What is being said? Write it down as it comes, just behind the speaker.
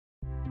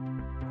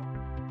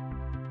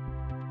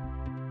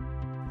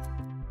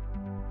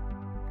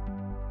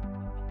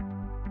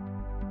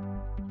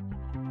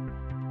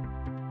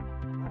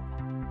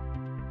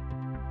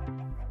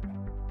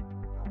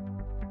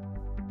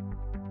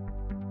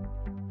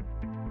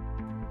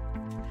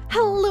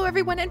Hello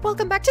everyone and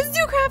welcome back to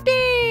Zoo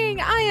Crafting!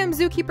 I am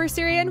Zookeeper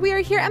Seri and we are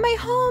here at my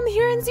home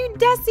here in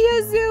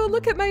Zoodesia Zoo.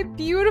 Look at my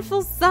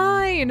beautiful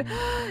sign!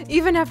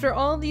 Even after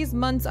all these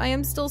months, I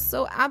am still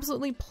so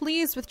absolutely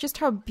pleased with just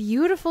how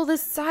beautiful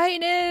this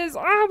sign is.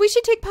 Oh, we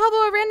should take Pablo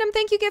a random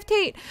thank you gift,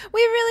 Tate.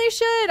 We really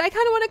should. I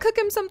kind of want to cook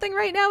him something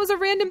right now as a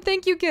random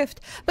thank you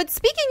gift. But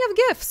speaking of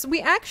gifts, we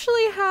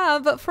actually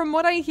have, from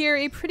what I hear,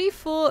 a pretty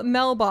full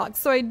mailbox.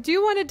 So I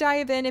do want to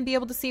dive in and be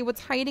able to see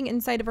what's hiding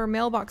inside of our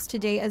mailbox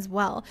today as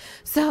well.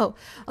 So,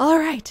 all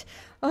right.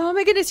 Oh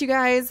my goodness, you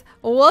guys.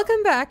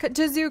 Welcome back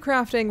to Zoo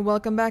Crafting.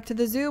 Welcome back to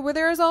the zoo where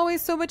there is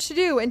always so much to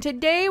do. And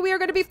today we are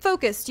going to be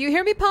focused. You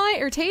hear me,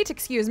 Tate?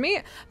 Excuse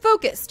me.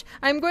 Focused.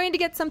 I'm going to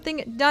get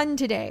something done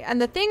today. And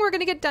the thing we're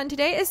going to get done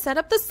today is set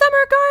up the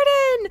summer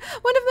garden.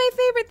 One of my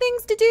favorite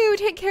things to do,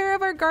 take care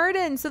of our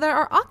garden so that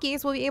our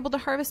Akis will be able to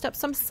harvest up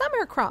some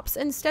summer crops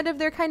instead of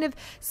their kind of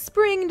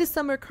spring to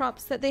summer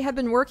crops that they have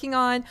been working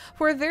on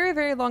for a very,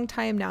 very long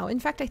time now. In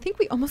fact, I think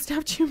we almost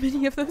have too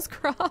many of those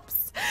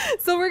crops.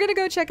 So we're going to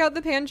go check out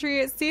the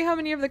pantry, see how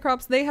many of the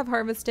crops they have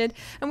harvested,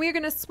 and we are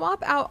going to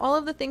swap out all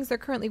of the things they're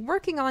currently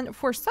working on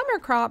for summer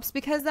crops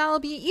because that'll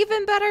be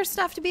even better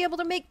stuff to be able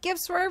to make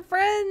gifts for our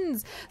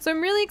friends. So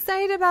I'm really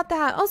excited about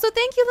that. Also,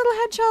 thank you,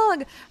 little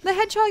hedgehog. The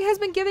hedgehog has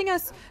been giving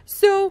us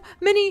so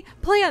many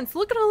plants.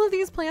 Look at all of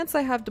these plants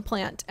I have to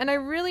plant, and I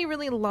really,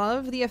 really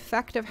love the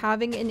effect of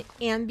having an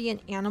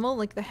ambient animal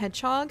like the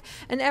hedgehog.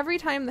 And every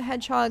time the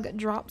hedgehog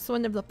drops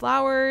one of the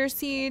flower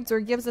seeds or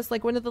gives us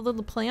like one of the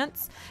little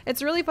plants,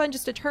 it's really fun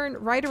just to turn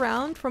right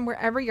around from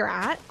wherever you're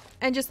at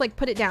and just like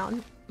put it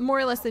down more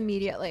or less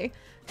immediately.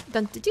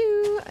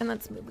 Dun-doo-doo. And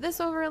let's move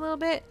this over a little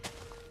bit.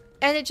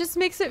 And it just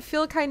makes it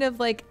feel kind of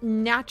like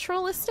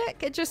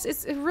naturalistic.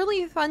 It's a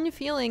really fun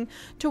feeling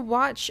to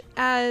watch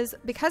as,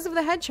 because of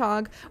the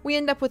hedgehog, we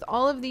end up with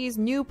all of these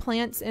new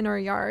plants in our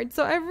yard.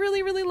 So I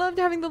really, really loved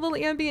having the little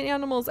ambient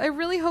animals. I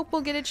really hope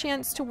we'll get a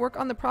chance to work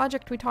on the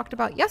project we talked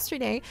about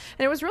yesterday.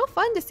 And it was real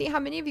fun to see how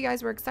many of you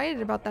guys were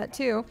excited about that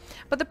too.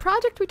 But the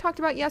project we talked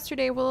about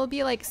yesterday will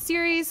be like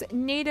Seri's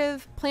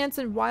native plants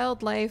and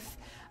wildlife.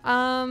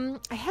 I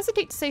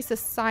hesitate to say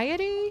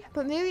society,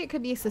 but maybe it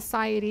could be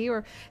society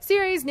or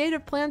Seri's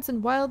native plants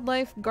and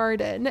wildlife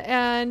garden.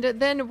 And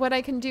then what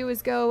I can do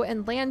is go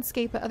and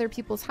landscape at other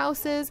people's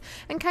houses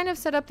and kind of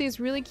set up these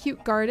really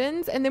cute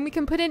gardens. And then we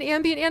can put in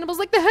ambient animals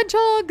like the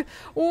hedgehog,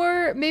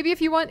 or maybe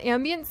if you want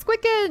ambient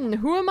squicken,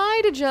 who am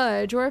I to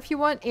judge? Or if you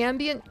want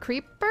ambient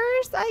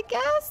creepers, I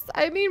guess.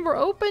 I mean, we're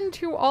open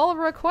to all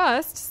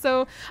requests.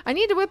 So I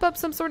need to whip up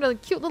some sort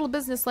of cute little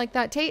business like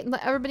that, Tate, and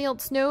let everybody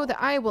else know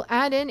that I will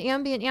add in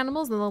ambient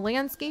animals and the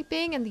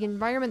landscaping and the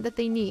environment that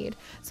they need.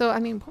 So, I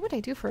mean, what would I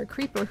do for a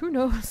creeper? Who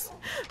knows?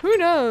 Who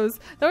knows?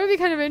 That would be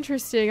kind of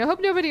interesting. I hope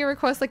nobody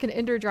requests like an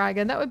ender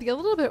dragon. That would be a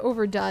little bit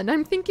overdone.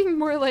 I'm thinking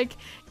more like,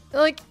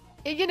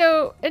 you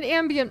know, an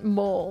ambient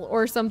mole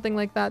or something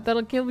like that.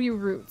 That'll give you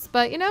roots.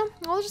 But, you know,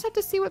 I'll just have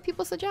to see what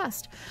people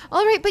suggest.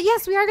 All right, but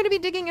yes, we are going to be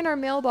digging in our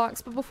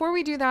mailbox. But before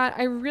we do that,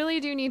 I really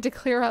do need to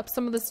clear up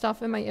some of the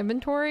stuff in my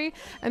inventory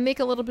and make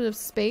a little bit of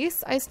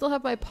space. I still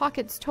have my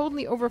pockets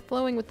totally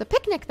overflowing with the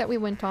picnic that we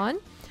went on,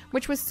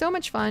 which was so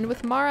much fun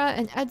with Mara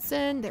and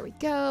Edson. There we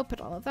go. Put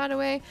all of that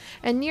away.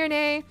 And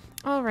Nirne.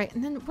 All right,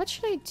 and then what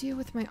should I do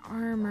with my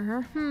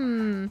armor?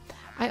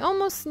 I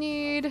almost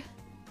need...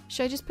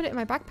 Should I just put it in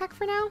my backpack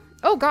for now?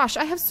 Oh gosh,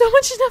 I have so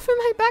much stuff in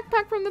my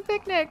backpack from the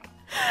picnic.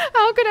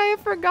 How could I have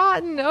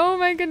forgotten? Oh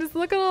my goodness,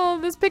 look at all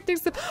of this picnic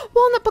stuff.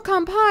 Walnut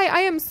pecan pie, I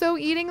am so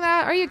eating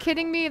that. Are you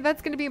kidding me?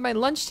 That's gonna be my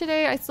lunch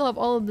today. I still have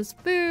all of this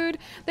food.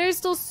 There's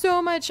still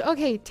so much.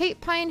 Okay, Tate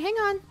Pine, hang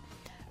on.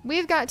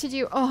 We've got to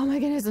do, oh my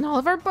goodness, and all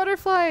of our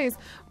butterflies.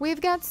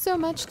 We've got so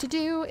much to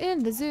do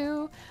in the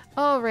zoo.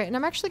 All right, and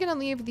I'm actually going to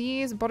leave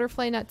these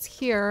butterfly nuts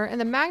here, and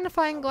the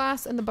magnifying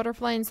glass and the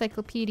butterfly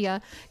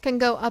encyclopedia can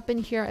go up in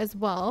here as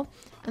well.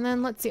 And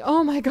then let's see.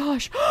 Oh my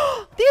gosh.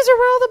 These are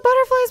where all the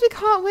butterflies we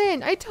caught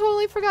went. I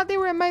totally forgot they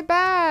were in my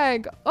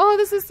bag. Oh,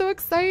 this is so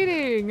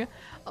exciting.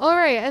 All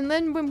right, and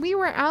then when we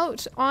were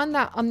out on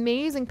that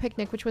amazing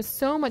picnic, which was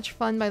so much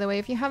fun, by the way,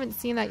 if you haven't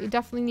seen that, you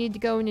definitely need to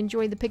go and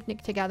enjoy the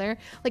picnic together.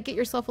 Like, get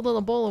yourself a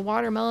little bowl of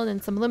watermelon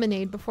and some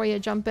lemonade before you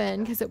jump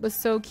in, because it was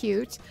so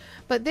cute.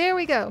 But there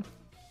we go.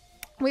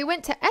 We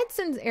went to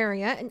Edson's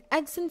area, and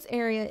Edson's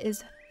area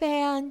is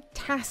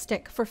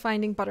fantastic for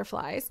finding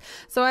butterflies.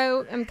 So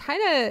I'm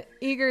kind of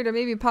eager to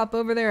maybe pop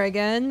over there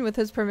again with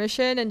his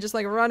permission and just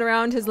like run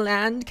around his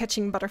land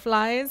catching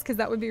butterflies, because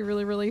that would be a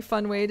really, really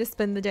fun way to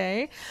spend the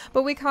day.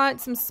 But we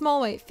caught some small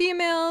white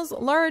females,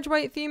 large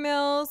white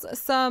females,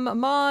 some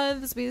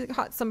moths, we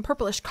caught some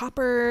purplish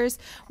coppers,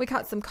 we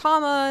caught some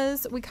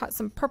commas, we caught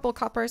some purple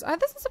coppers.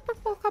 This is a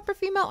purple copper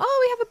female.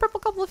 Oh, we have a purple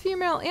couple of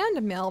female and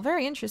a male.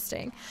 Very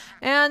interesting.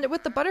 And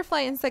with the butterfly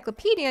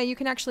encyclopedia, you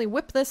can actually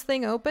whip this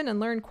thing open and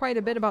learn quite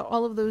a bit about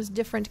all of those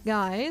different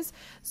guys.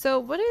 So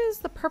what is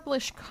the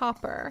purplish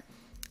copper?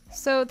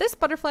 So this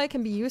butterfly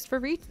can be used for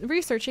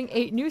researching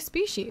 8 new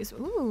species.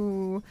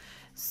 Ooh.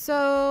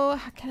 So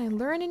can I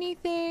learn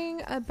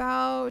anything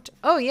about...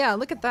 Oh yeah,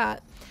 look at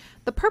that.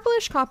 The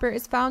purplish copper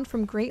is found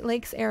from Great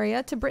Lakes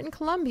area to British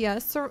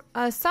Columbia,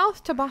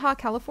 south to Baja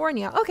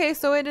California. Okay,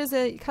 so it is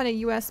a kind of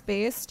US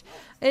based.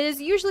 It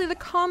is usually the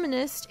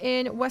commonest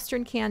in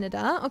Western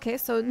Canada. Okay,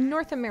 so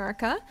North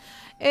America.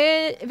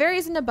 It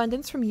varies in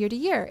abundance from year to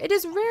year. It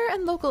is rare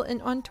and local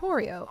in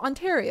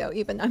Ontario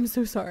even. I'm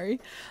so sorry.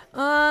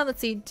 Let's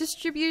see.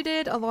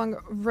 Distributed along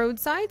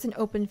roadsides and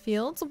open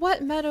fields,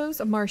 wet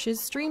meadows, marshes,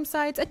 stream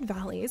sides, and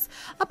valleys.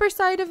 Upper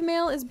side of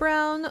male is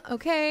brown.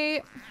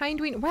 Okay.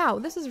 Hindwing. Wow,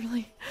 this is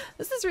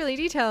really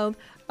detailed.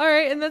 All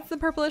right, and that's the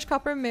purplish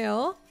copper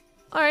male.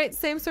 All right,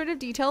 same sort of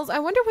details. I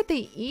wonder what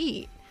they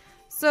eat.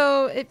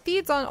 So it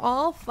feeds on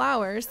all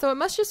flowers, so it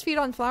must just feed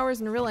on flowers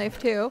in real life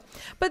too.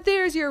 But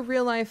there's your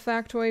real life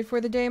factoid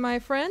for the day, my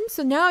friend.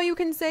 So now you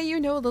can say you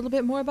know a little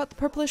bit more about the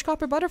purplish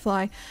copper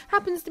butterfly.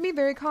 Happens to be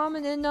very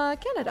common in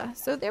Canada,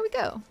 so there we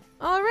go.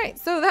 All right,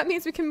 so that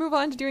means we can move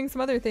on to doing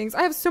some other things.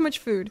 I have so much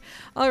food.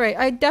 All right,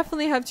 I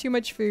definitely have too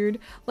much food.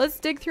 Let's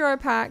dig through our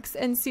packs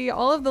and see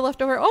all of the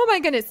leftover. Oh my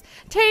goodness,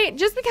 Tate,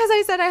 just because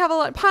I said I have a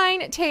lot,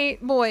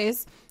 Tate,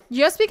 boys.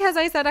 Just because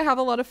I said I have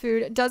a lot of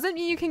food doesn't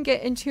mean you can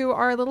get into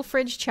our little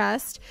fridge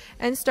chest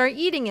and start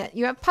eating it.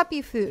 You have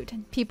puppy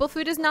food. People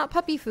food is not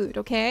puppy food,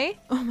 okay?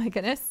 Oh my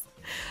goodness.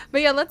 But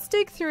yeah, let's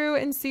dig through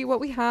and see what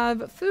we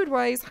have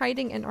food-wise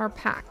hiding in our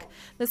pack.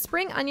 The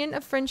spring onion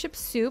of friendship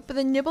soup,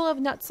 the nibble of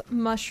nuts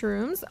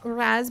mushrooms,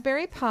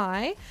 raspberry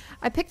pie.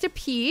 I picked a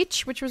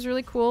peach, which was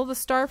really cool. The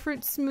starfruit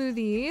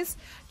smoothies,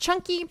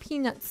 chunky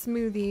peanut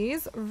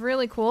smoothies,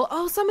 really cool.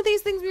 Oh, some of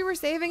these things we were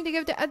saving to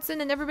give to Edson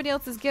and everybody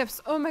else's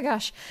gifts. Oh my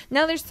gosh.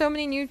 Now there's so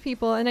many new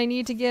people and I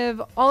need to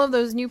give all of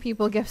those new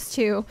people gifts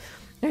too.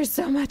 There's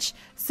so much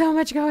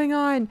going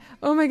on.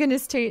 Oh my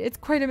goodness, Tate. It's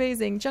quite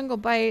amazing. Jungle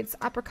bites,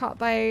 apricot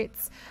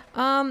bites.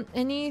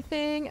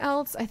 Anything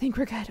else? I think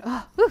we're good.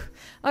 Oh, whew.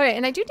 All right,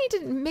 and I do need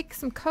to make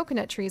some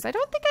coconut trees. I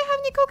don't think I have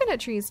any coconut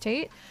trees,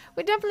 Tate.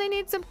 We definitely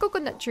need some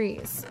coconut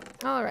trees.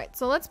 All right,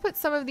 so let's put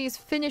some of these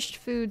finished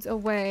foods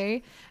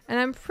away. And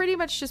I'm pretty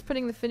much just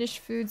putting the finished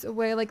foods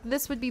away. Like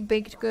this would be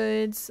baked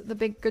goods, the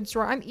baked goods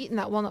drawer. I'm eating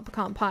that walnut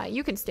pecan pie.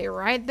 You can stay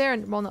right there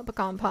in walnut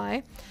pecan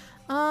pie.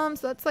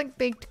 So that's like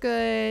baked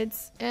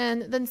goods,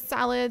 and then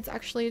salads.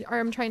 Actually,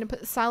 I'm trying to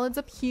put salads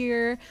up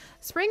here.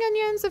 Spring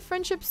onions of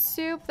friendship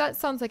soup. That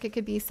sounds like it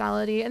could be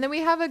salady. And then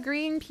we have a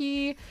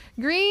spring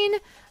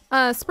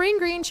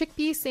green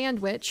chickpea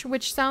sandwich,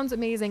 which sounds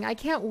amazing. I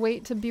can't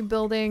wait to be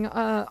building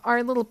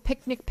our little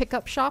picnic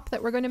pickup shop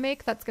that we're going to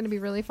make. That's going to be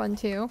really fun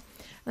too.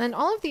 And then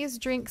all of these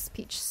drinks,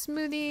 peach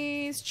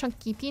smoothies,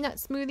 chunky peanut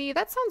smoothie.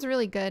 That sounds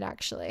really good,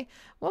 actually.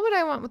 What would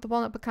I want with the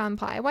walnut pecan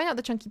pie? Why not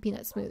the chunky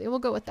peanut smoothie? We'll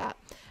go with that.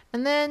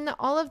 And then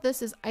all of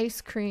this is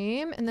ice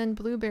cream and then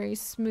blueberry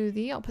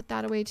smoothie. I'll put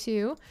that away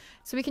too.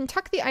 So we can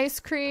tuck the ice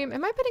cream.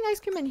 Am I putting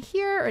ice cream in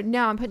here? Or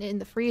no, I'm putting it in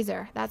the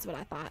freezer. That's what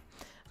I thought.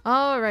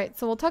 All right,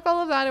 so we'll tuck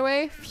all of that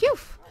away. Phew.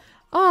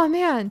 Oh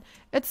man,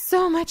 it's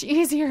so much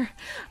easier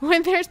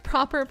when there's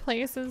proper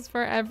places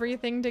for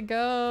everything to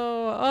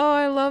go. Oh,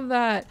 I love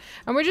that.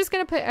 And we're just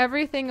gonna put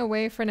everything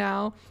away for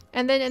now.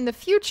 And then in the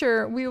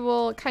future, we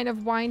will kind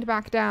of wind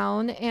back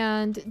down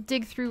and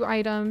dig through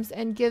items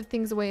and give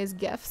things away as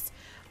gifts.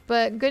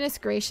 But goodness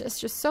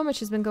gracious, just so much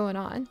has been going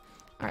on.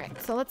 All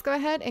right, so let's go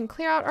ahead and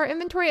clear out our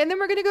inventory, and then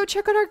we're gonna go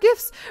check on our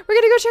gifts. We're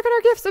gonna go check on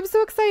our gifts. I'm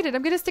so excited.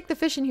 I'm gonna stick the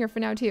fish in here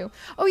for now too.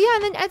 Oh yeah,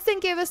 and then Edson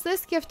gave us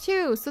this gift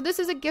too. So this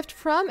is a gift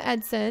from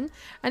Edson,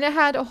 and it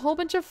had a whole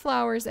bunch of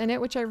flowers in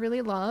it, which I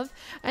really love.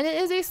 And it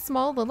is a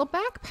small little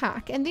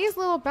backpack. And these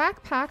little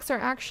backpacks are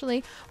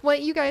actually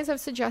what you guys have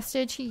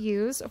suggested to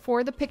use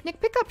for the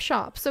picnic pickup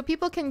shop. So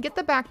people can get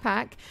the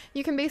backpack.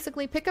 You can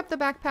basically pick up the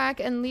backpack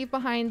and leave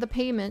behind the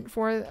payment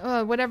for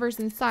whatever's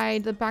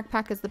inside the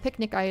backpack as the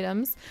picnic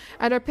items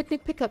at our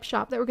picnic pickup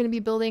shop that we're going to be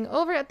building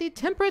over at the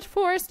temperate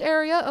forest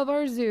area of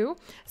our zoo.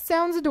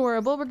 Sounds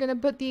adorable. We're going to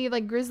put the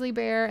like grizzly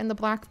bear and the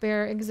black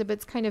bear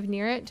exhibits kind of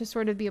near it to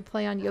sort of be a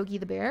play on Yogi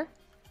the bear.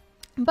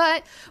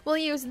 But we'll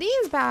use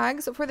these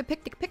bags for the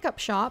picnic pickup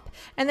shop,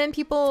 and then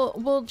people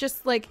will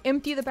just like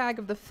empty the bag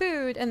of the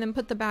food and then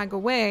put the bag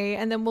away,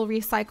 and then we'll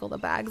recycle the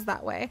bags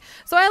that way.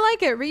 So I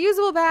like it.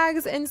 Reusable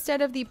bags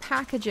instead of the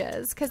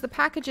packages, because the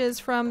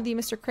packages from the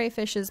Mr.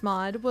 Crayfish's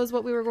mod was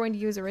what we were going to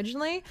use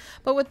originally.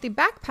 But with the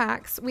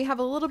backpacks, we have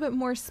a little bit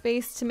more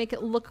space to make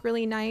it look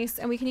really nice,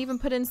 and we can even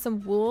put in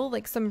some wool,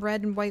 like some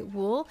red and white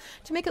wool,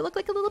 to make it look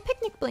like a little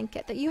picnic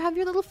blanket that you have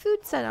your little food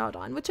set out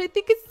on, which I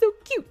think is so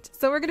cute.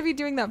 So we're going to be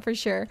doing that for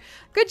sure.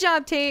 Good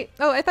job, Tate.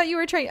 Oh, I thought you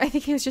were trying. I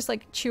think he was just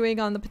like chewing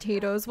on the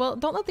potatoes. Well,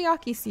 don't let the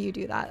Aki see you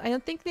do that. I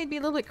don't think they'd be a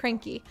little bit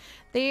cranky.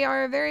 They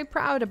are very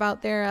proud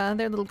about their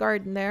little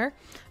garden there.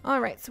 All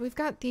right, so we've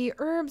got the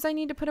herbs I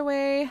need to put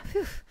away.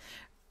 Whew.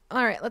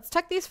 All right, let's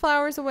tuck these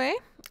flowers away.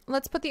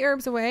 Let's put the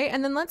herbs away,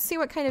 and then let's see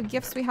what kind of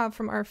gifts we have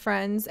from our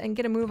friends and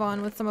get a move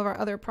on with some of our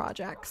other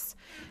projects.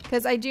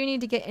 Because I do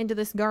need to get into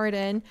this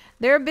garden.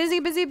 They're busy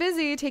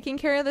taking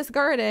care of this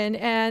garden,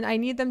 and I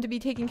need them to be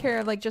taking care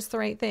of like just the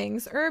right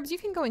things. Herbs, you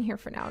can go in here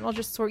for now, and I'll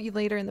just sort you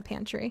later in the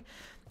pantry.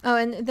 Oh,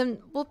 and then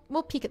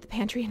we'll peek at the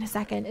pantry in a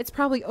second. It's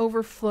probably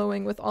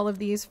overflowing with all of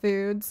these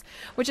foods,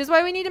 which is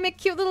why we need to make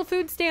cute little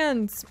food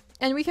stands.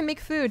 and we can make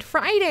food.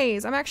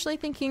 Fridays. I'm actually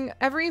thinking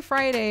every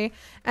Friday,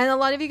 and a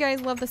lot of you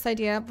guys love this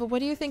idea, but what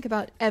do you think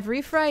about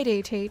every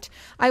Friday, Tate?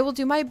 I will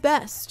do my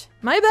best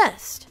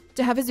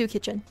to have a zoo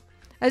kitchen.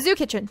 A zoo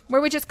kitchen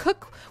where we just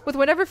cook with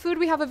whatever food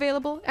we have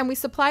available and we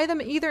supply them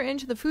either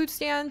into the food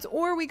stands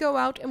or we go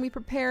out and we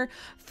prepare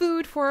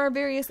food for our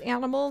various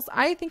animals.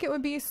 I think it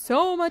would be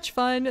so much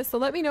fun. So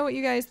let me know what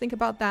you guys think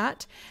about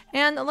that.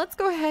 And let's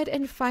go ahead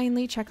and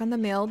finally check on the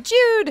mail.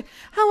 Jude,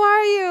 how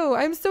are you?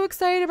 I'm so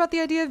excited about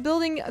the idea of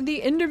building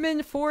the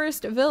Enderman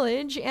Forest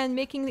Village and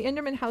making the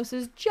Enderman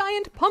houses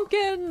giant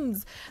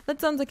pumpkins. That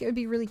sounds like it would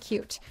be really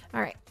cute. All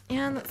right.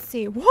 And let's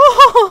see.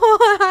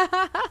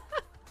 Whoa!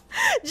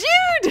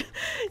 Jude,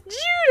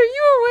 are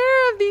you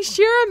aware of the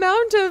sheer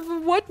amount of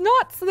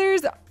whatnots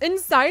there's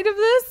inside of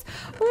this?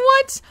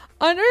 What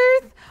on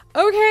earth?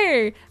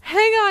 Okay,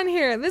 hang on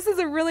here. This is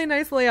a really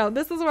nice layout.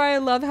 This is why I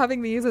love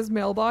having these as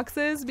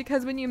mailboxes,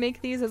 because when you make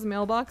these as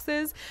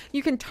mailboxes,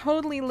 you can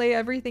totally lay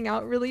everything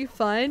out really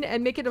fun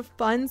and make it a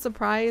fun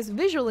surprise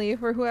visually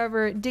for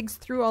whoever digs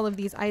through all of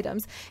these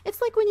items. It's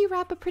like when you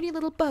wrap a pretty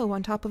little bow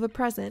on top of a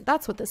present.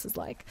 That's what this is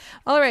like.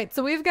 All right,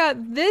 so we've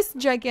got this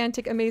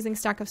gigantic, amazing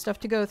stack of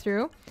stuff to go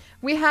through.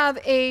 We have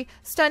a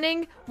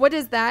stunning, what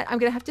is that? I'm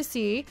gonna have to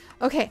see.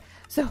 Okay,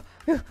 so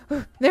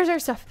there's our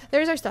stuff.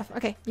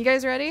 Okay, you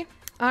guys ready?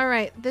 All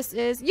right, this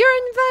is, you're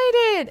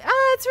invited.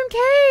 Ah, it's from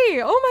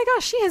Kay. Oh my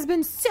gosh, she has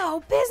been so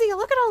busy.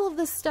 Look at all of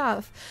this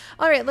stuff.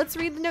 All right, let's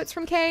read the notes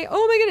from Kay.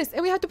 Oh my goodness,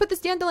 and we have to put this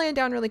dandelion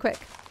down really quick.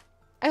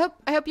 I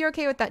hope you're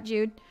okay with that,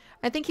 Jude.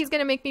 I think he's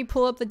gonna make me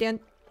pull up the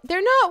they're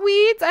not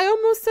weeds. I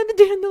almost said the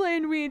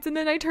dandelion weeds, and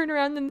then I turned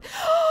around and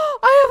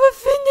I have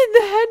offended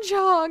the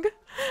hedgehog.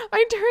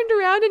 I turned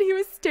around and he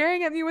was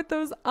staring at me with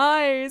those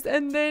eyes,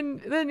 and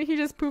then he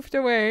just poofed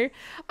away.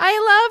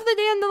 I love the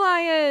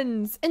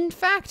dandelions. In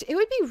fact, it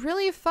would be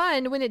really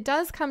fun when it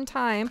does come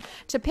time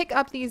to pick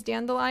up these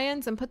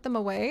dandelions and put them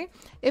away,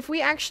 if we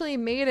actually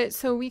made it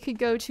so we could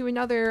go to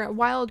another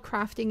wild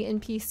crafting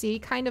NPC,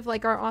 kind of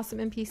like our awesome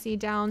NPC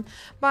down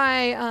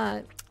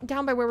by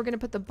where we're going to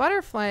put the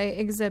butterfly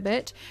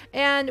exhibit,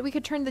 and we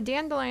could turn the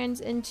dandelions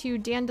into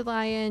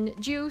dandelion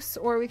juice,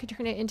 or we could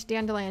turn it into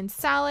dandelion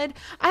salad.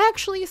 I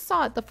actually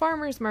saw at the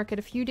farmer's market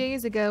a few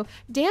days ago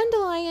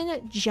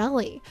dandelion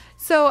jelly.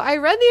 So I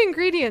read the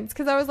ingredients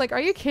because I was like, are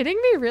you kidding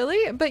me,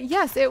 really? But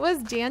yes, it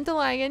was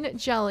dandelion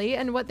jelly,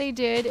 and what they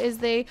did is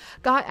they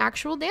got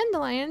actual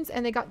dandelions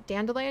and they got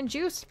dandelion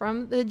juice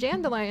from the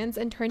dandelions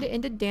and turned it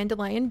into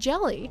dandelion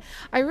jelly.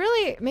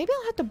 Maybe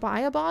I'll have to buy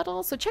a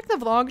bottle, so check the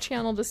vlog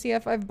channel to see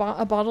if I've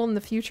bought a bottle in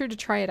the future to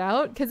try it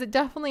out, because it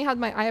definitely had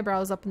my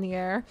eyebrows up in the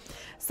air.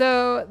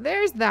 So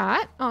there's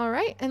that. All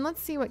right, and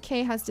let's see what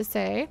Kay has to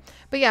say.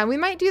 But yeah, we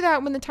might do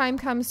that when the time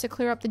comes to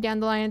clear up the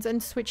dandelions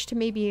and switch to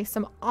maybe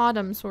some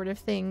autumn sort of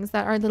things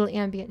that our little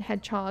ambient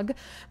hedgehog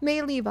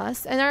may leave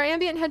us. And our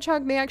ambient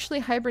hedgehog may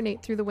actually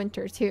hibernate through the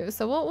winter too,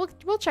 so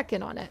we'll check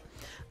in on it.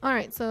 All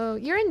right, so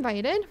you're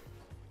invited.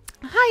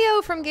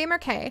 Hiyo from Gamer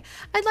K.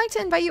 I'd like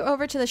to invite you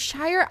over to the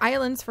Shire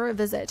Islands for a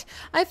visit.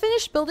 I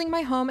finished building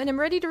my home and am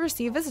ready to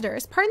receive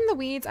visitors. Pardon the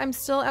weeds, I'm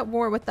still at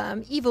war with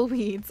them. Evil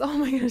weeds. Oh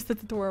my goodness,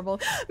 that's adorable.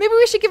 Maybe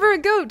we should give her a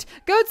goat.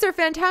 Goats are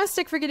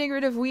fantastic for getting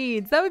rid of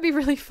weeds. That would be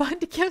really fun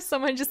to give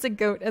someone just a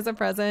goat as a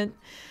present.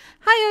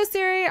 Hiyo,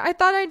 Seri. I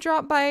thought I'd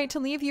drop by to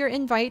leave your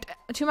invite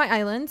to my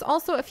islands.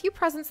 Also, a few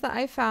presents that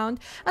I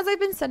found as I've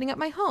been setting up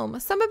my home.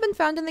 Some have been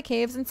found in the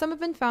caves and some have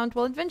been found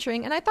while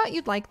adventuring, and I thought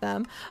you'd like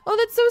them. Oh,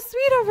 that's so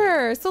sweet of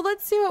her. So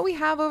let's see what we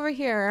have over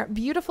here.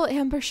 Beautiful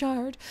amber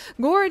shard.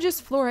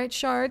 Gorgeous fluorite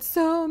shard.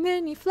 So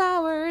many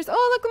flowers.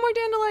 Oh, look, more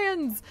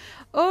dandelions.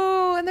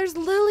 Oh, and there's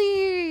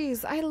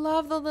lilies. I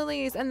love the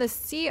lilies. And the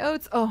sea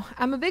oats. Oh,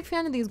 I'm a big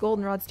fan of these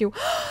goldenrods too.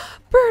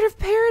 Bird of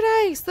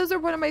paradise. Those are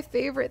one of my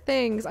favorite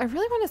things. I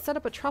really want to set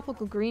up a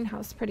tropical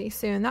greenhouse pretty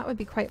soon. That would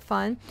be quite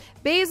fun.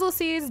 Basil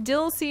seeds,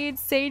 dill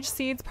seeds, sage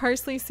seeds,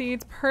 parsley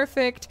seeds.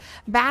 Perfect.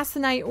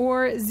 Basanite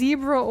ore,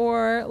 zebra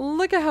ore.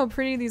 Look at how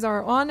pretty these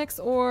are. Onyx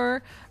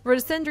ore,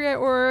 rhododendron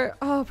ore.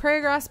 Oh,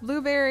 prairie grass,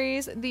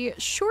 blueberries. The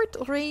short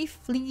ray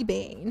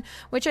fleabane,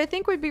 which I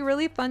think would be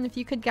really fun if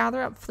you could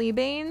gather up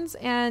fleabanes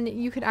and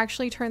you could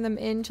actually turn them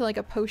into like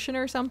a potion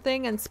or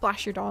something and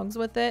splash your dogs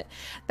with it.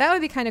 That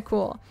would be kind of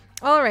cool.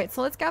 All right,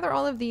 so let's gather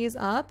all of these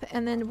up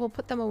and then we'll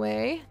put them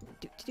away.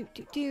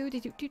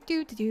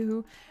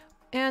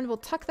 And we'll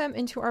tuck them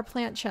into our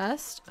plant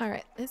chest. All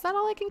right, is that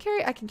all I can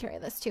carry? I can carry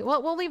this too.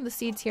 Well, we'll leave the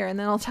seeds here and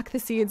then I'll tuck the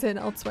seeds in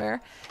elsewhere.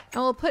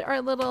 And we'll put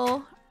our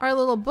little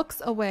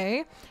books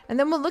away. And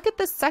then we'll look at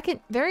the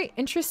second very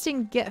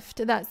interesting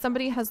gift that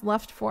somebody has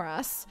left for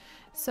us.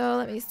 So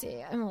let me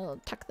see, and we'll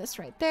tuck this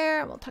right there,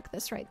 and we'll tuck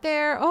this right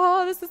there.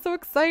 Oh, this is so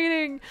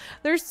exciting.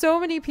 There's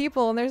so many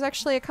people, and there's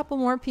actually a couple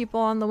more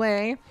people on the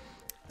way.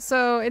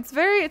 So it's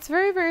very,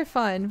 very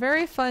fun.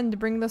 Very fun to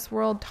bring this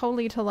world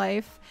totally to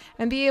life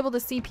and be able to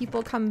see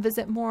people come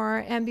visit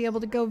more and be able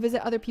to go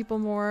visit other people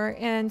more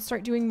and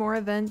start doing more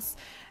events.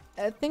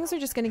 Things are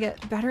just going to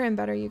get better and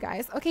better, you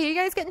guys. Okay, you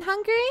guys getting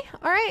hungry?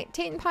 All right,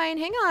 Tate and Pine,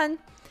 hang on.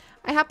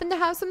 I happen to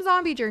have some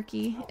zombie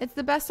jerky. It's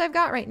the best I've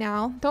got right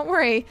now. Don't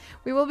worry.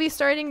 We will be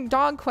starting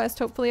Dog Quest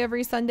hopefully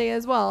every Sunday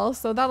as well.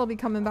 So that'll be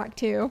coming back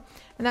too.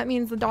 And that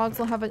means the dogs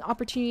will have an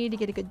opportunity to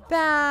get a good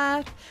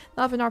bath.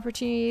 They'll have an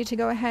opportunity to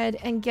go ahead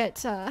and get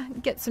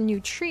some new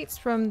treats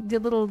from the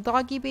little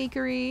doggy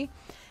bakery.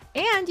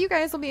 And you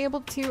guys will be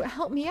able to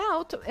help me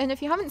out. And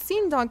if you haven't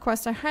seen Dog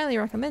Quest, I highly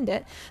recommend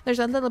it. There's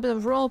a little bit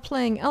of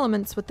role-playing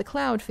elements with the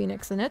Cloud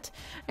Phoenix in it.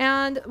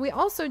 And we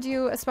also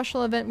do a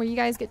special event where you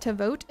guys get to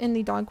vote in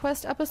the Dog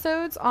Quest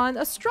episodes on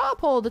a straw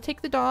poll to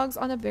take the dogs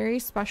on a very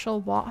special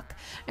walk.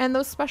 And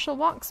those special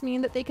walks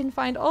mean that they can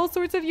find all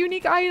sorts of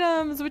unique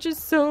items, which is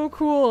so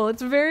cool.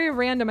 It's very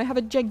random. I have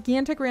a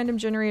gigantic random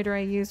generator I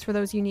use for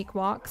those unique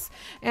walks.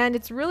 And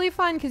it's really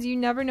fun because you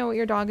never know what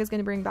your dog is going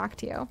to bring back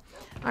to you.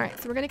 All right,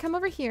 so we're going to come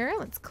over here.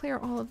 Let's clear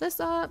all of this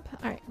up.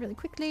 All right, really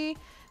quickly.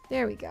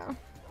 There we go.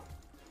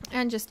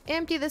 And just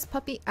empty this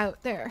puppy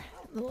out there.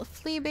 Little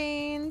flea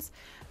banes,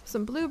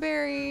 some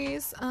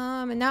blueberries.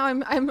 And now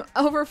I'm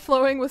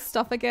overflowing with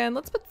stuff again.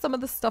 Let's put some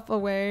of the stuff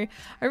away.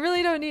 I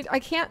really don't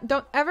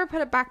ever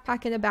put a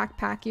backpack in a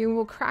backpack. You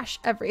will crash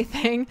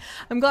everything.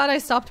 I'm glad I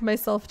stopped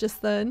myself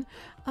just then.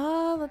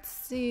 Let's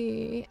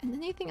see. And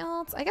anything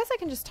else? I guess I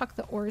can just tuck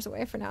the oars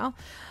away for now.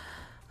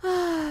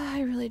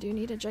 I really do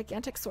need a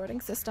gigantic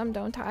sorting system,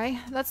 don't I?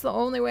 That's the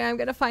only way I'm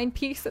gonna find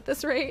peace at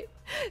this rate.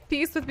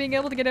 Peace with being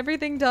able to get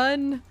everything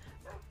done.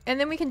 And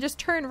then we can just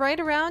turn right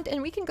around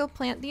and we can go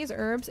plant these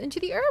herbs into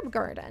the herb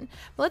garden.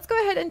 But let's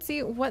go ahead and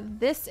see what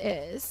this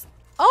is.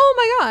 Oh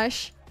my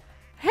gosh!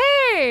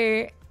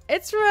 Hey!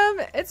 It's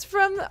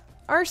from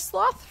our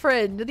sloth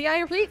friend, the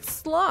irate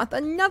sloth.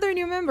 Another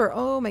new member.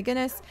 Oh my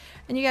goodness.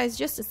 And you guys,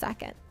 just a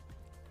second.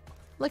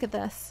 Look at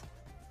this.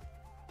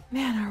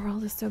 Man, our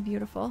world is so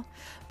beautiful.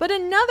 But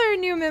another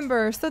new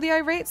member, so the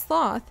irate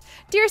sloth.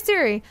 Dear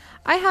Seri,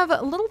 I have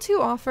little to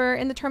offer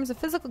in the terms of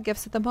physical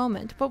gifts at the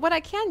moment, but what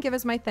I can give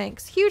is my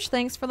thanks. Huge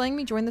thanks for letting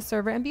me join the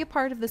server and be a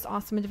part of this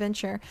awesome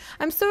adventure.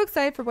 I'm so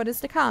excited for what is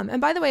to come.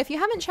 And by the way, if you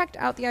haven't checked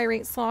out the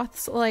irate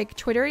sloth's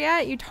Twitter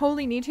yet, you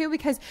totally need to,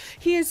 because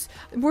he is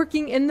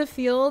working in the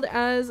field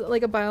as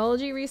a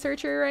biology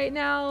researcher right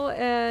now,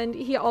 and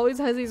he always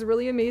has these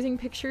really amazing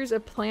pictures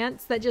of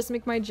plants that just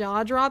make my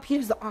jaw drop. He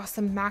has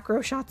awesome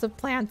macro shots of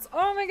plants.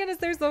 Oh my goodness,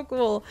 they're so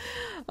cool.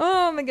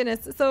 Oh my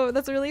goodness, so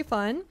that's really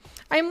fun.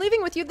 I'm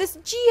leaving with you this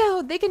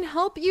geode. They can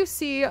help you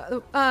see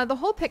the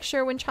whole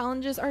picture when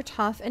challenges are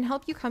tough and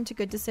help you come to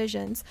good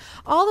decisions.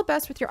 All the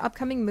best with your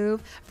upcoming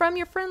move, from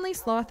your friendly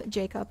sloth,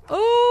 Jacob.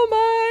 Oh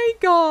my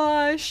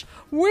gosh,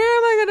 where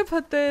am I gonna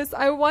put this?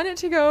 I want it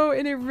to go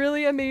in a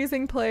really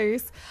amazing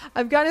place.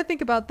 I've got to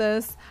think about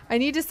this. I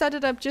need to set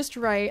it up just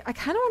right. I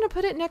kind of want to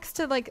put it next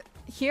to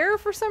here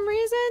for some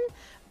reason.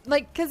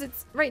 Because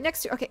it's right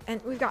next to, okay,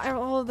 and we've got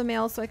all of the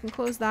mail, so I can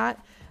close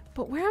that.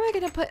 But where am I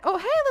going to put, oh,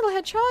 hey, little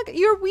hedgehog,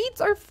 your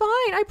weeds are fine.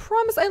 I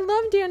promise, I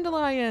love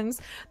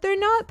dandelions. They're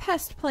not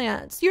pest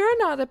plants. You're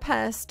not a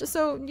pest.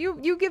 So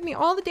you give me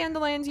all the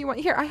dandelions you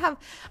want. Here, I have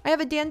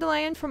a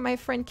dandelion from my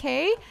friend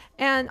Kay,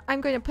 and I'm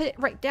going to put it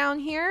right down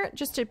here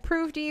just to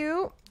prove to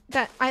you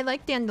that I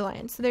like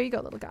dandelions. So there you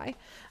go, little guy.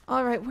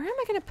 All right, where am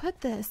I going to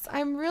put this?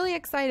 I'm really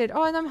excited.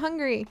 Oh, and I'm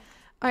hungry.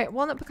 All right,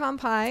 walnut pecan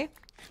pie.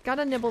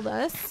 Gotta nibble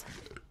this.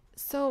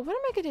 So what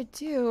am I going to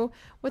do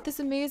with this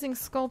amazing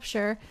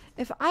sculpture?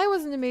 If I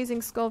was an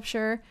amazing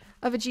sculpture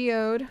of a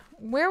geode,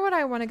 where would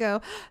I want to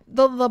go?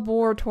 The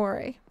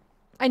laboratory.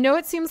 I know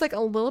it seems like a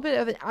little bit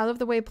of an out of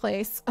the way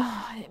place.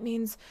 Oh, it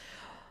means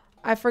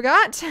I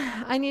forgot.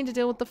 I need to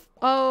deal with the,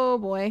 oh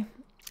boy.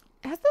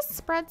 Has this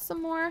spread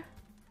some more?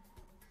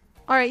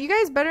 All right, you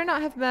guys better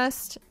not have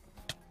messed.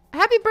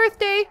 Happy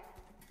birthday.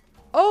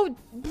 Oh,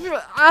 no.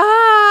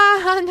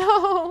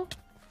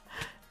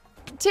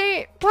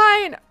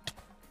 Pine.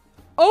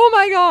 Oh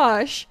my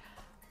gosh.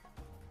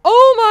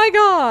 Oh my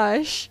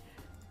gosh.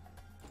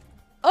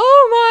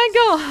 Oh my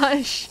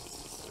gosh.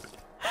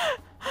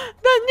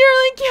 That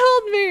nearly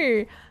killed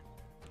me.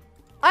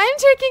 I'm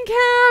taking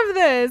care of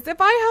this. If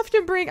I have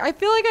to bring, I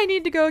feel like I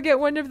need to go get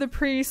one of the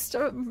priest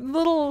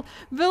little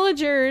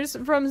villagers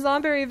from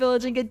Zomberry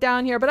Village and get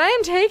down here, but I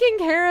am taking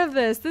care of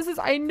this.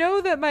 I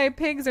know that my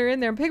pigs are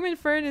in there. Pigman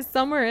Fern is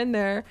somewhere in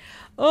there.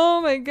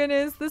 Oh my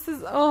goodness. This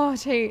is, oh,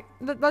 Tate,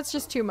 that's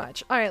just too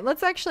much. All right,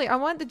 let's actually, I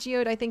want the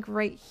geode, I think,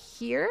 right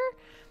here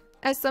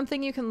as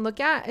something you can look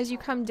at as you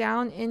come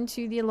down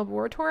into the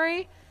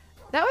laboratory.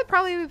 That would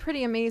probably be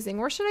pretty amazing.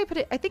 Where should I put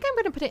it? I think I'm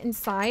going to put it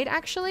inside,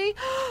 actually.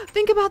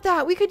 Think about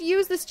that. We could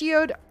use this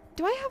geode.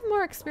 Do I have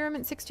more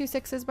experiment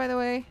 626s, by the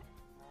way?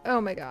 Oh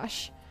my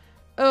gosh.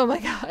 Oh my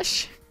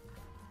gosh.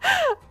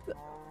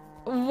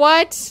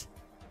 What?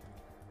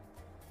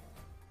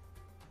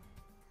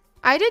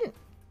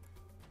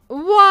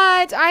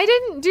 What? I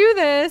didn't do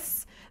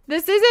this.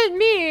 This isn't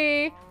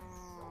me.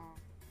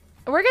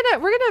 We're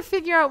gonna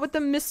figure out what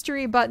the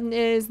mystery button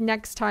is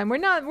next time. We're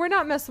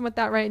not messing with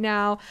that right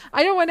now.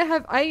 I don't want to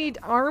have, I need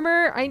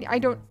armor. I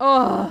don't,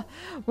 oh,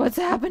 what's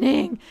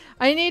happening?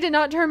 I need to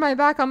not turn my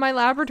back on my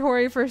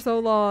laboratory for so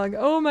long.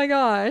 Oh my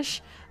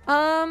gosh.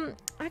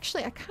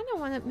 actually, I kind of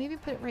want to maybe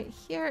put it right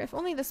here. If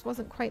only this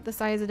wasn't quite the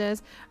size it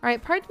is. All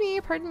right, pardon me,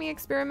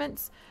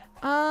 experiments.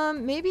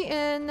 Maybe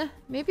in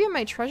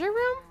my treasure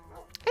room?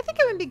 I think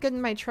it would be good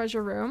in my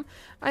treasure room.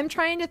 I'm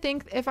trying to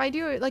think if I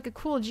do like a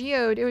cool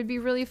geode, it would be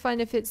really fun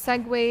if it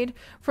segued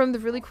from the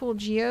really cool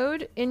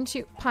geode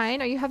into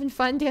Pine. Are you having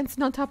fun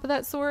dancing on top of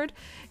that sword?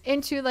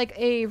 Into like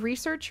a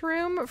research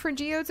room for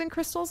geodes and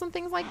crystals and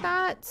things like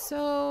that.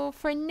 So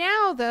for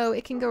now though,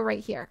 it can go right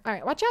here. All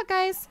right, watch out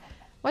guys.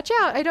 Watch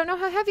out. I don't know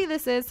how heavy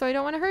this is, so I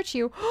don't want to hurt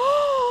you.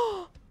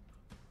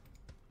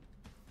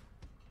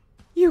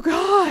 You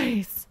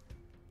guys.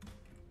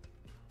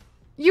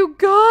 You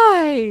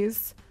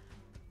guys.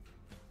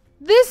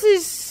 This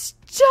is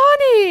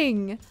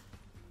stunning.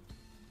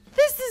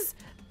 This is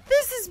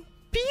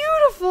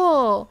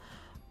beautiful.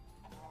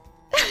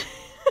 It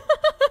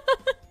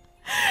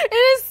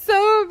is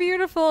so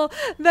beautiful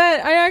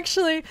that I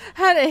actually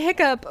had a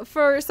hiccup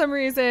for some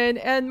reason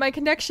and my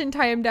connection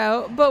timed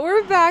out, but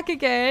we're back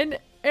again.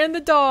 And the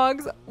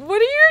dogs,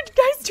 what are you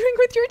guys doing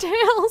with your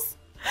tails?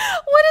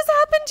 What has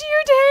happened to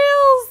your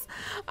tails?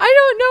 I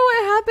don't know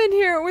what happened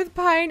here with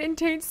Pine and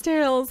Tate's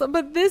tails,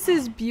 but this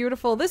is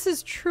beautiful. This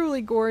is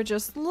truly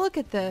gorgeous. Look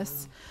at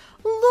this.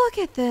 Look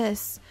at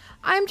this.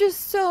 I'm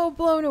just so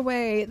blown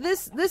away.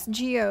 This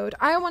geode,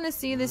 I want to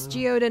see this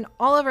geode in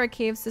all of our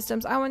cave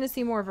systems. I want to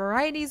see more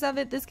varieties of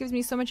it. This gives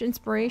me so much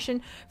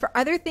inspiration for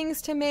other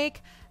things to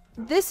make.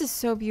 This is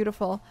so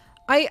beautiful.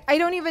 I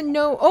don't even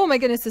know. Oh my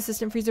goodness,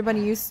 Assistant Freezer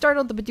Bunny, you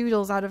startled the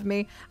bedoodles out of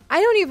me.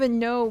 I don't even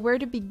know where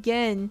to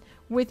begin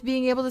with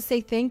being able to say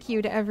thank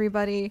you to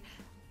everybody.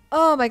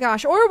 Oh my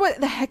gosh, or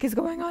what the heck is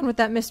going on with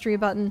that mystery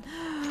button.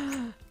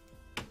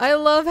 I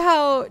love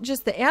how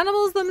just the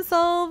animals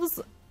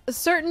themselves,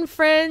 certain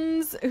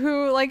friends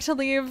who like to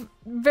leave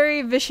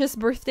very vicious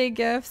birthday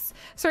gifts,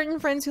 certain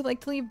friends who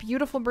like to leave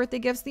beautiful birthday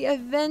gifts, the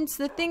events,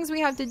 the things we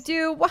have to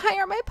do. Why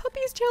are my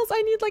puppy's tails?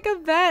 I need like a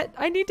vet.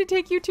 I need to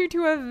take you two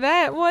to a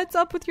vet. What's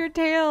up with your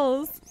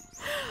tails?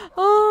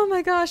 Oh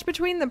my gosh,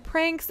 between the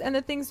pranks and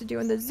the things to do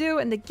in the zoo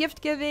and the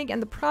gift giving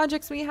and the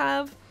projects we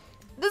have,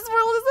 this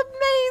world is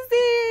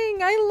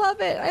amazing. I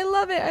love it. I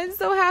love it. I'm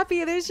so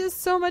happy. There's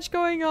just so much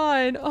going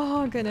on.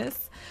 Oh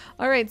goodness.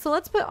 All right, so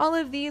let's put all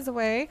of these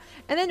away.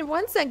 And then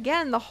once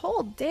again, the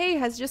whole day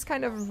has just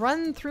kind of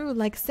run through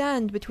like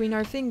sand between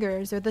our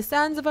fingers, or the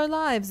sands of our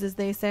lives, as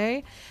they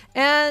say.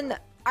 And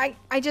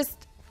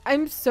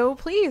I'm so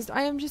pleased.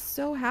 I am just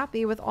so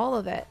happy with all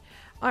of it.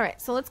 All right,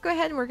 so let's go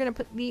ahead and we're gonna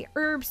put the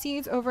herb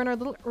seeds over in our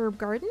little herb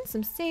garden.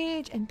 Some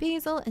sage and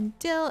basil and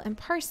dill and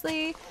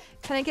parsley.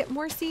 Can I get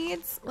more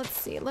seeds? Let's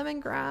see,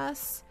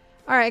 lemongrass.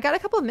 All right, I got a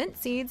couple of mint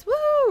seeds,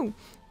 woo!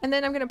 And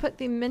then I'm gonna put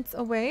the mints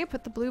away,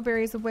 put the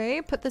blueberries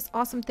away, put this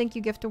awesome thank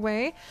you gift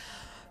away.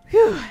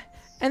 Whew.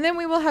 And then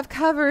we will have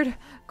covered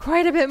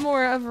quite a bit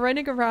more of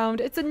running around.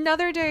 It's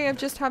another day of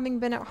just having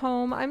been at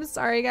home. I'm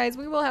sorry guys,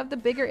 we will have the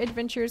bigger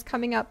adventures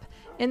coming up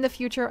in the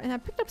future. And I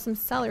picked up some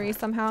celery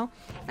somehow.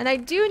 And I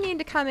do need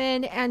to come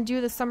in and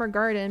do the summer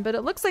garden, but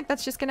it looks like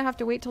that's just gonna have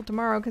to wait till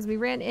tomorrow because we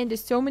ran into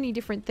so many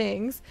different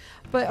things.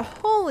 But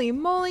holy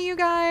moly, you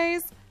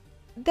guys,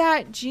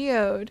 that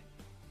geode.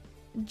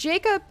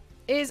 Jacob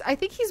is, I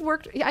think he's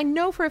worked, I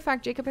know for a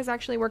fact Jacob has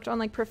actually worked on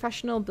like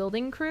professional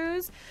building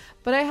crews,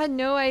 but I had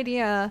no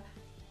idea.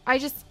 I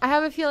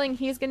have a feeling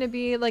he's going to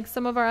be like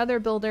some of our other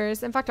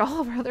builders, in fact all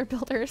of our other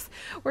builders,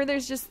 where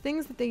there's just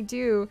things that they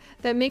do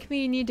that make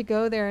me need to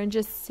go there and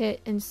just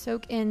sit and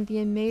soak in the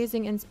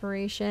amazing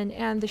inspiration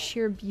and the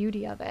sheer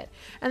beauty of it.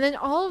 And then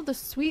all of the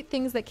sweet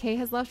things that Kay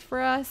has left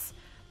for us.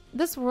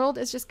 This world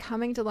is just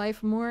coming to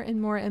life more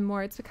and more and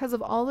more. It's because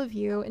of all of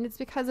you, and it's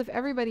because of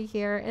everybody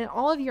here and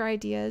all of your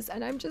ideas,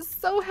 and I'm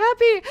just so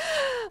happy.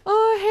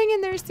 Oh, hang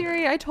in there,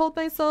 Seri. I told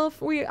myself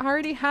we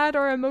already had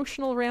our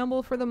emotional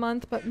ramble for the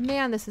month, but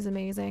man, this is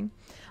amazing.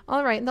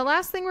 All right, and the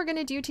last thing we're going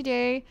to do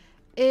today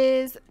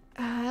is,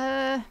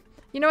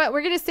 you know what?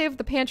 We're going to save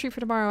the pantry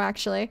for tomorrow,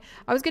 actually.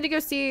 I was going to go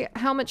see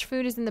how much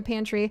food is in the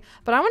pantry,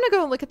 but I want to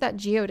go look at that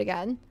geode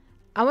again.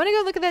 I want to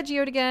go look at that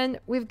geode again.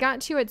 We've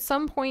got to, at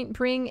some point,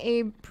 bring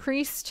a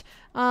priest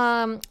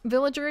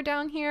villager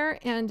down here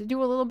and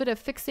do a little bit of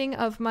fixing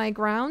of my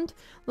ground.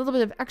 A little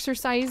bit of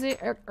exercising.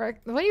 What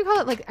do you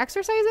call it? Like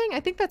exercising? I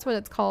think that's what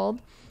it's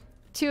called.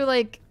 To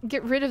like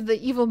get rid of the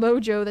evil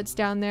mojo that's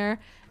down there.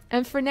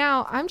 And for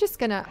now, I'm just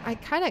gonna,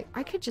 how did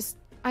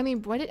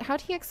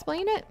he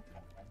explain it?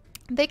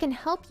 They can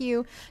help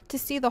you to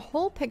see the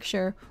whole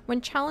picture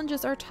when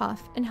challenges are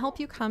tough and help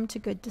you come to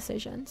good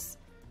decisions.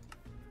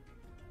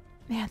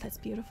 Man, that's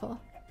beautiful.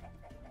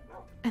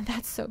 And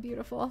that's so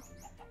beautiful.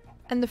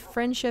 And the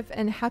friendship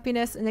and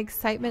happiness and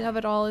excitement of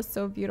it all is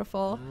so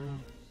beautiful.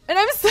 And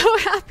I'm so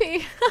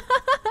happy.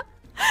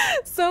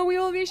 So we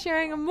will be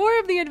sharing more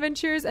of the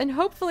adventures and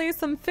hopefully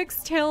some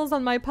fixed tails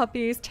on my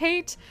puppies.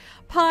 Tate,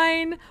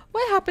 Pine,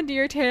 what happened to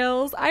your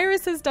tails?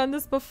 Iris has done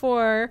this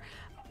before.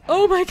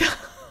 Oh my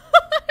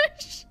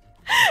gosh.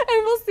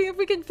 And we'll see if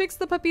we can fix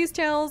the puppies'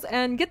 tails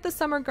and get the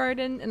summer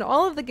garden and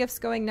all of the gifts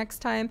going next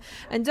time.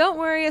 And don't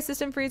worry,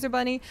 Assistant Freezer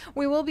Bunny,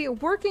 we will be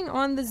working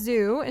on the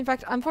zoo. In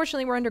fact,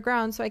 unfortunately, we're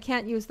underground, so I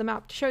can't use the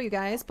map to show you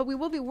guys, but we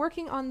will be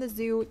working on the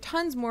zoo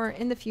tons more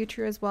in the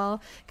future as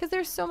well, because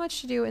there's so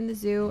much to do in the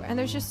zoo, and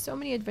there's just so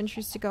many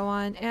adventures to go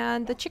on.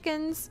 And the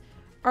chickens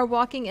are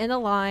walking in a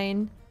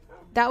line.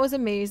 That was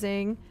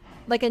amazing.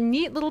 Like a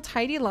neat little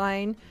tidy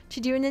line to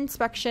do an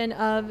inspection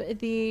of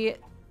the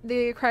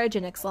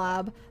cryogenics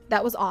lab.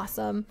 That was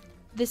awesome.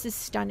 This is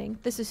stunning.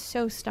 This is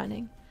so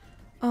stunning.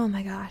 Oh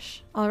my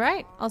gosh. All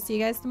right. I'll see you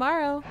guys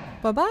tomorrow.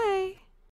 Bye-bye.